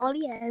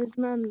Ollie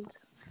Esmond.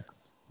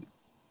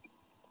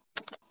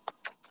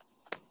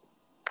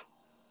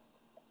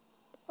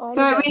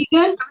 Right,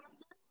 reagon.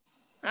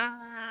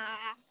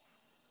 Ah.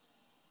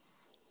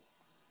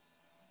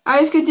 I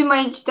was going to do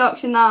my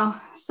introduction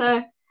now.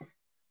 So,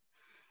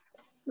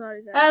 hello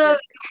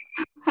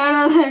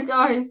there,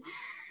 guys.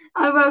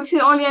 And welcome to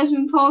the Ollie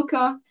Esmond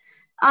podcast.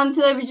 And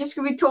today we're just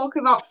going to be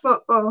talking about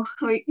football.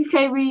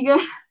 Okay, Regan?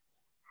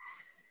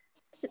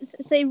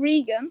 Say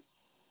Regan.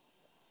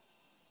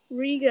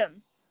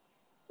 Regan.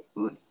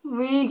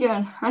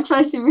 Regan. I try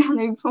to say real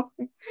name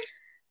properly.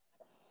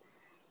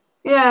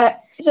 Yeah,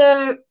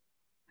 so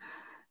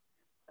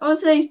on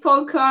today's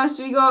podcast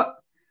we got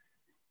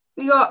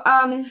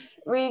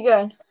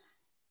Regan.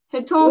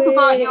 So talk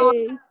about your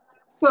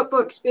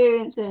football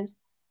experiences.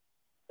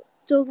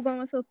 Talk about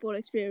my football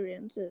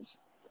experiences.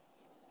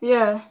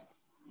 Yeah.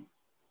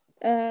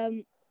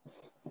 I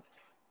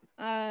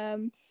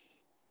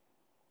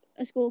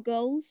score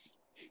goals.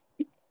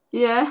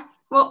 Yeah.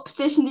 What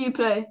position do you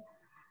play?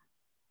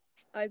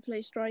 I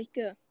play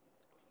striker.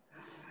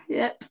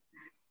 Yep.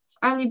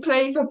 And you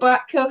play for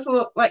backer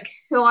for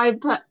who I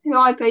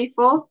play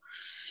for.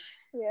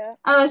 Yeah.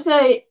 And I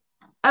say,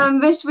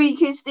 this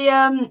week is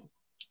the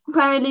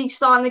Premier League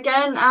starting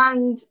again,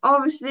 and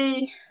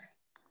obviously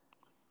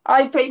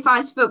I play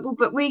fantasy football.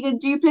 But Regan,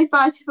 do you play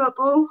fantasy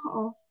football?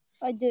 Or?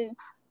 I do.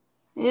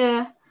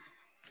 Yeah.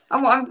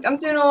 I'm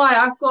doing alright.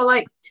 I've got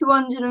like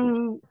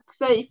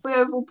 233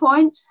 overall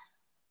points.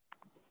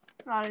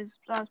 That was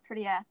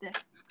pretty epic.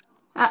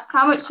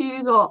 How much do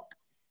you got?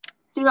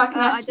 Do like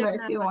an estimate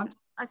if you want?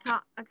 I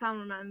can't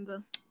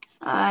remember.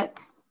 Alright.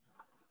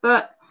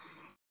 But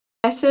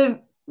so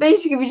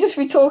basically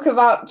we talk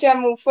about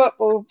general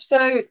football.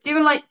 So do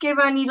you give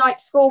any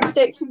score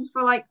predictions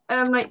for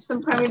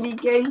some Premier League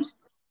games?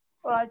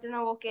 Well, I don't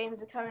know what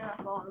games are coming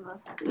up, Oliver.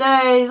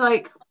 There's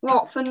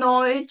Watford,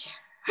 Norwich.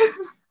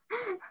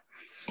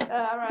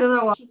 Right, Don't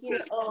know what.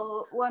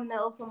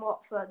 1-0 from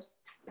Watford.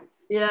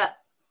 Yeah.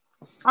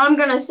 I'm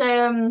gonna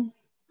say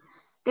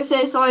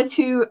sorry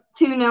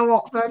 2-0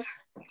 Watford.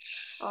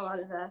 Oh, that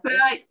is epic. But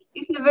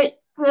it's a bit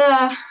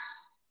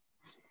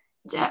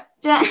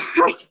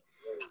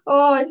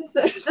oh, I just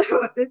don't know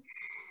what to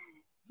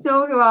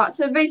talk about.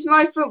 So basically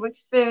my football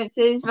experience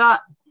is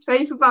that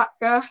play for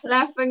backer,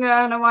 left winger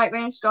and a right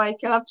wing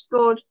striker. I've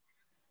scored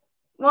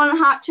one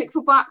hat-trick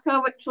for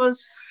backer, which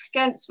was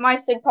against my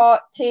Stig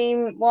Park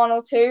team 1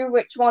 or 2,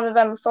 which one of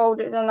them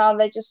folded and now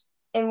they're just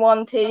in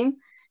one team.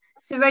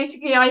 So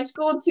basically I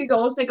scored 2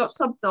 goals, they got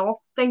subbed off,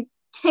 then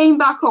came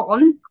back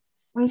on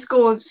and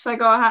scored, so I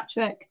got a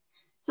hat-trick.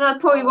 So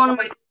that's probably one of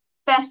my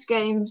best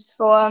games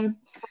for one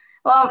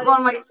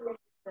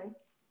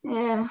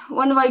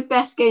of my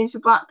best games for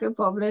Blackpool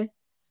probably.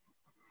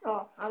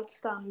 Oh,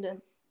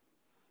 outstanding.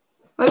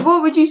 Wait,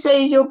 what would you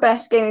say is your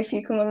best game if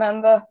you can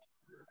remember?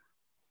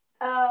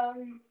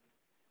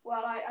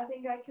 Well, I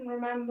think I can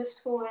remember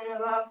scoring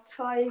about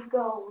 5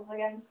 goals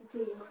against the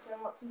team, which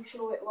I'm not too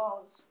sure it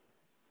was.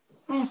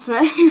 Fair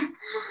play.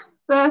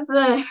 Fair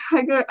play.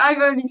 I've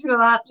only scored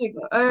a hat-trick.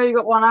 I only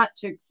got 1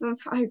 hat-trick, so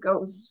 5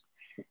 goals.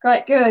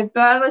 Quite good.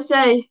 But as I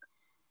say,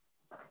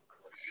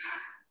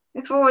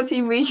 the forward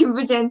team Regan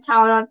Bridgend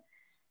Town,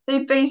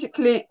 they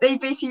basically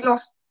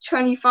lost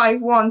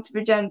 25-1 to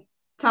Bridgend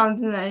Town,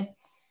 didn't they?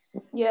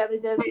 Yeah, they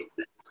did.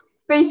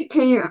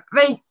 Basically,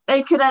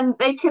 they could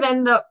end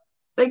up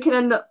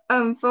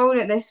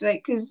folding this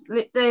week because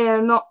they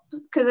are not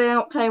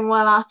playing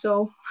well at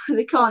all.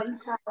 They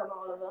can't.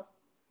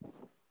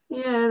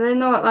 Yeah, they're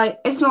not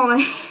it's not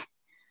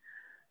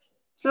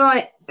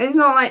like there's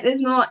not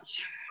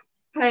much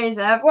players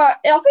there. Well,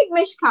 I think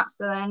Mishkat's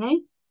still there, isn't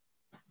he?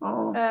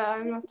 Oh.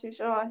 I'm not too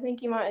sure. I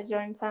think he might have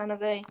joined Plan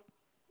of A.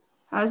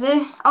 Has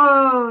he?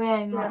 Oh yeah,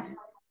 he might.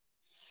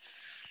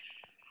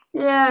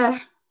 Yeah.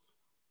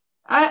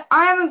 I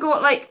haven't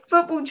got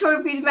football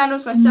trophies,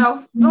 medals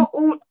myself. Not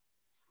all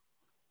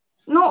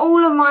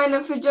of mine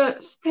are for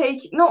just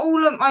taking. Not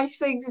all of my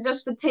things are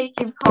just for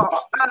taking part.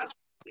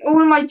 All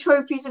of my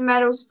trophies and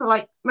medals are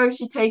for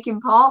mostly taking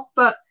part.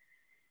 But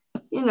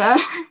you know,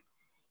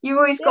 you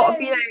always got to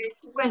be there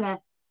to win it.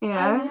 You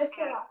know. And they're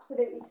still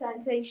absolutely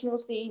sensational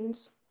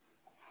scenes.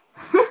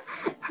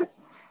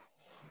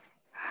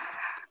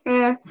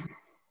 Yeah.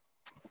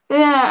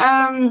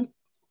 Yeah.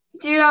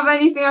 Do you have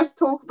anything else to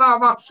talk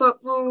about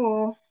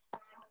football?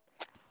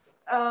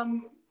 Or?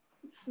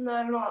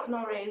 No,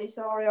 not really.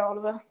 Sorry,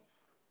 Oliver.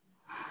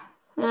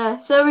 Yeah,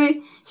 so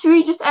should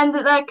we just end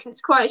it there because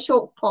it's quite a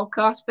short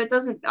podcast, but it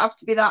doesn't have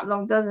to be that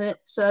long, does it?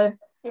 So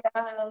yeah,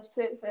 that was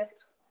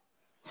perfect.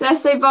 So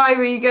let's say bye,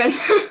 Regan.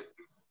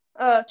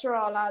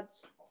 Ta-ra,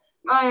 lads.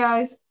 Bye,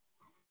 guys.